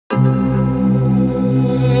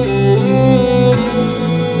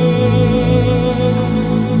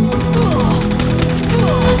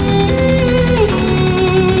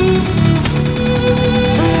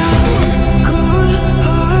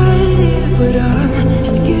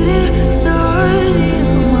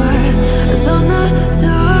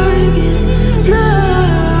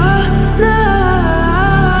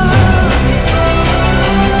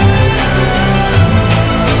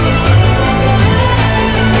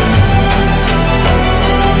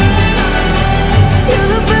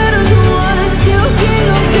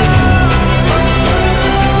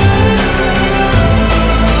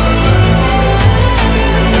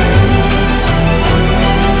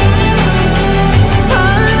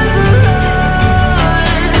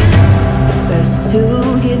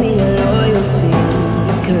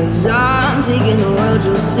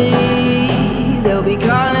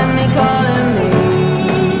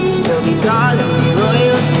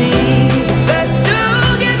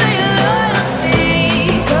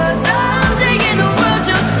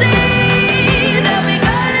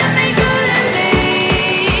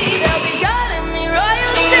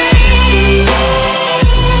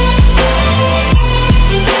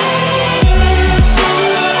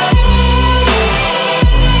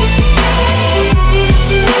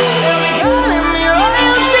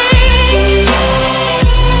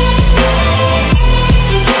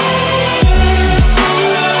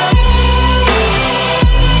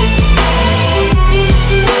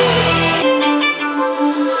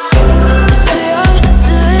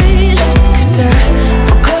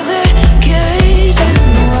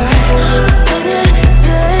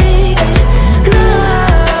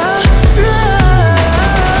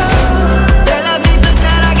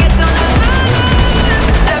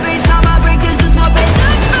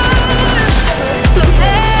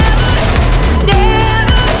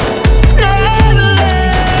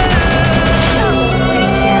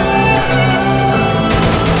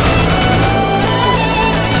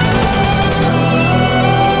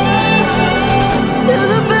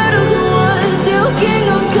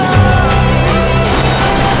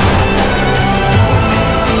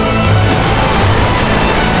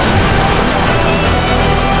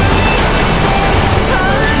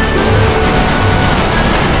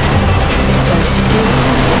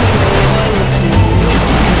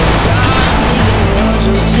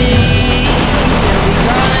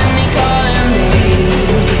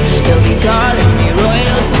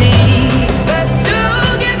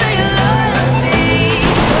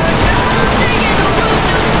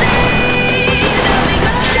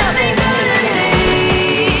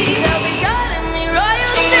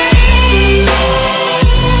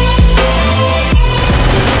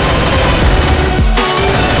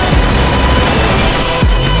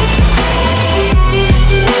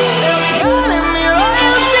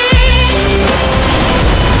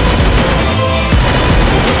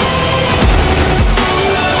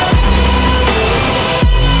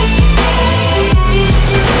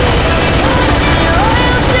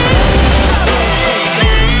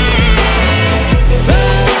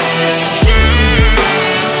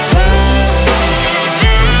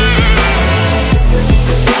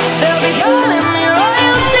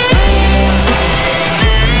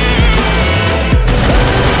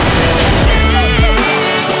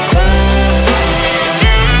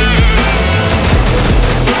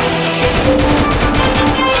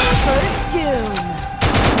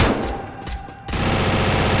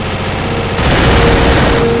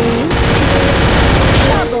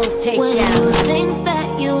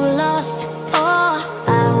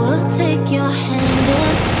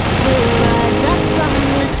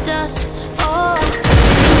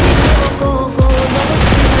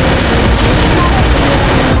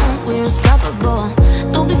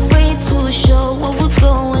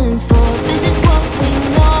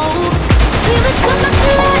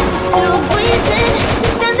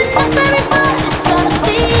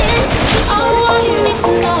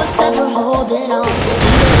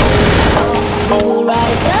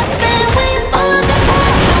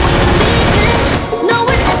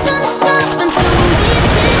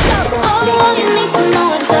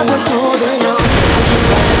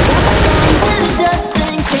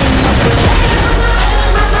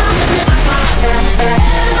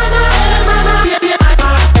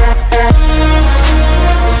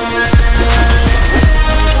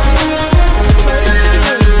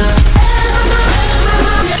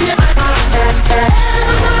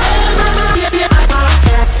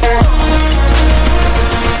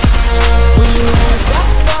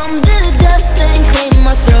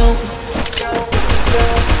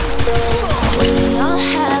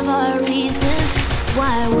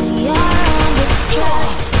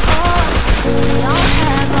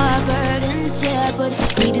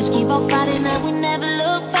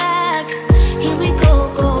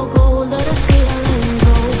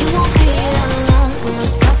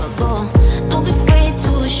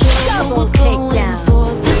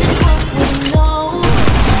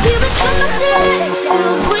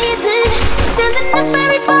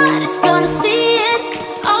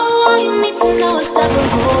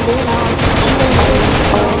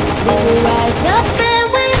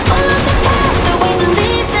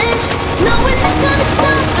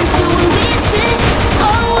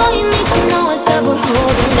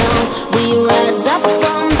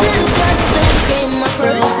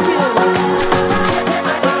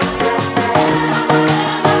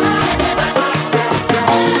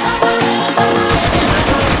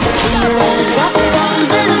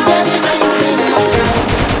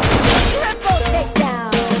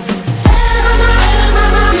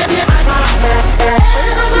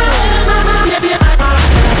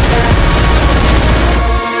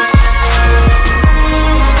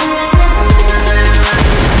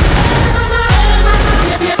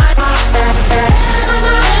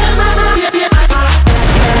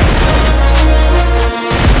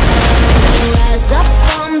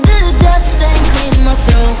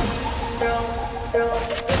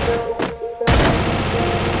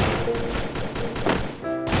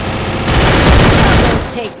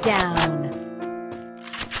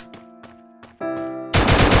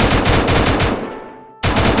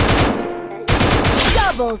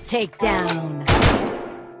Double takedown.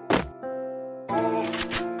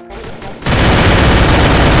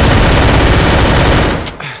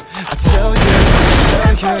 I tell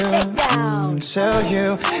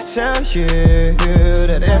you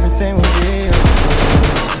that everything will be okay.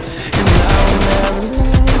 And I will never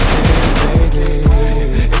let you,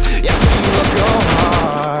 baby. Yeah, for you I go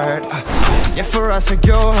hard. Yeah, for us I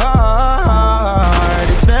go hard.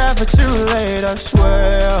 It's never too late, I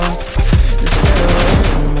swear. Let's get away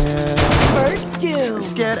from it. First doom.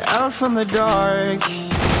 Let's get out from the dark.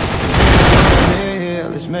 Yeah,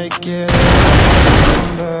 let's make it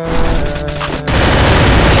remember.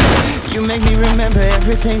 You make me remember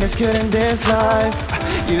everything that's good in this life.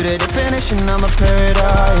 You the definition of my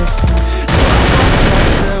paradise.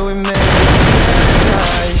 So we make it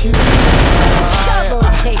paradise. Double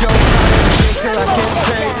take go hard till I get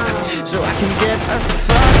paid, so I can get us to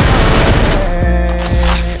fly away,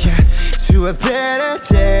 yeah, to a better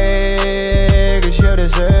day, 'cause you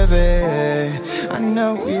deserve it. I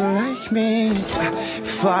know you like me,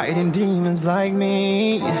 fighting demons like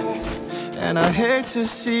me. And I hate to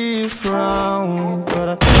see you frown, but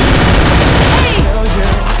I tell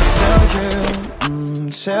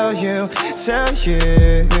you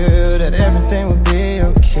that everything will be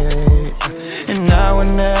okay. And I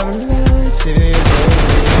will never lie to you,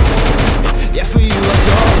 baby. Yeah, for you I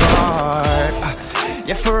go hard.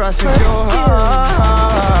 Yeah, for us I go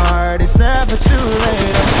hard. It's never too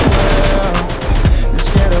late, I swear. Let's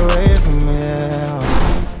get away from here.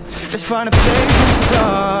 Let's find a place in the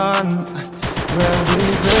sun where we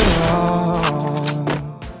belong.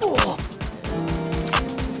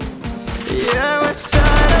 Yeah, we're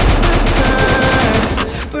tired of the pain,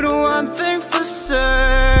 but one thing for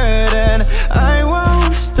certain, I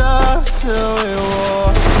won't stop till we walk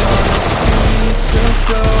on the streets of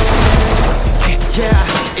gold.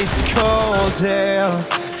 Yeah, it's cold here,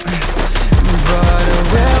 but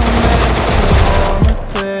we'll make it warmer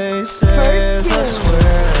places, I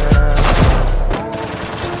swear.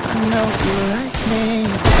 I know you like me,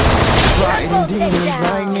 fighting demons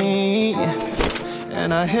like me. And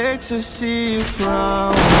I hate to see you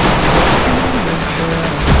frown.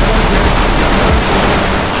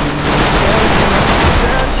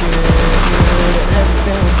 Tell you that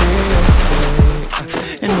everything will be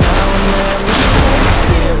okay. And I will never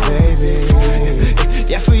be baby.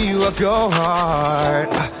 Yeah, for you I go hard.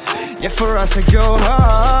 Yeah, for us I go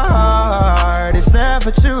hard. It's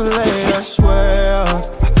never too late, I swear.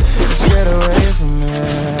 Let's get away from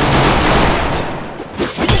here.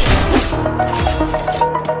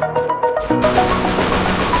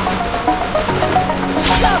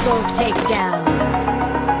 Double takedown.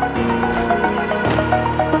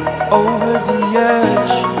 Over the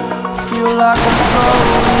edge, feel like I'm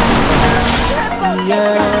floating in the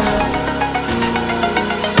air.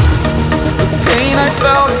 The pain I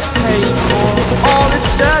felt is paid for, all is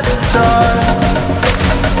said and done.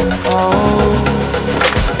 Oh,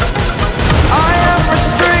 I am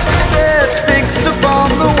restricted, fixed upon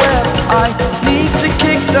the web. I need to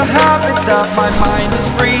kick the habit that my mind is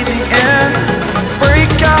breathing in.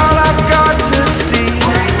 Break out, I've got to see.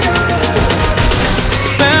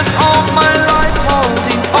 Spent all my life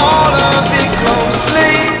holding all of it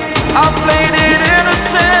closely. I played it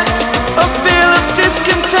innocent, a feel of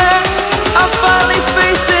discontent. I'm finally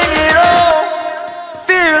facing it all,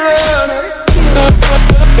 fearless.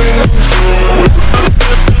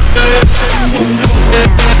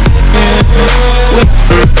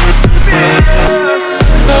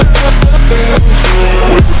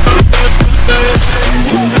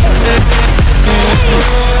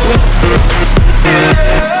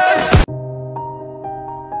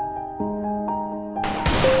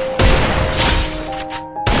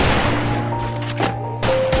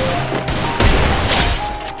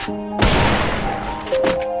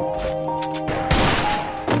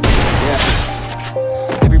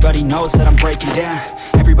 Everybody knows that I'm breaking down.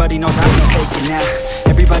 Everybody knows I ain't faking now.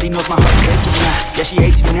 Everybody knows my heart's faking now. Yeah, she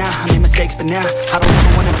hates me now, I made mistakes, but now I don't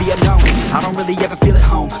ever wanna be alone. I don't really ever feel at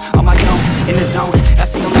home, on my own, in the zone.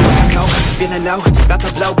 That's the only way I know. Feeling low, about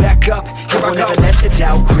to blow back up. Here I won't ever let the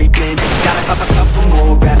doubt creep in. Gotta pop a couple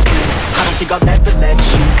more aspirin. I don't think I'll ever let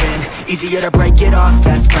you in. Easier to break it off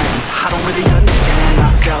best friends. I don't really understand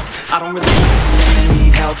myself, I don't really understand,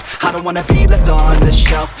 need help. I don't wanna be left on the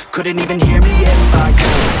shelf. Couldn't even hear me if I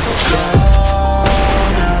could. It's so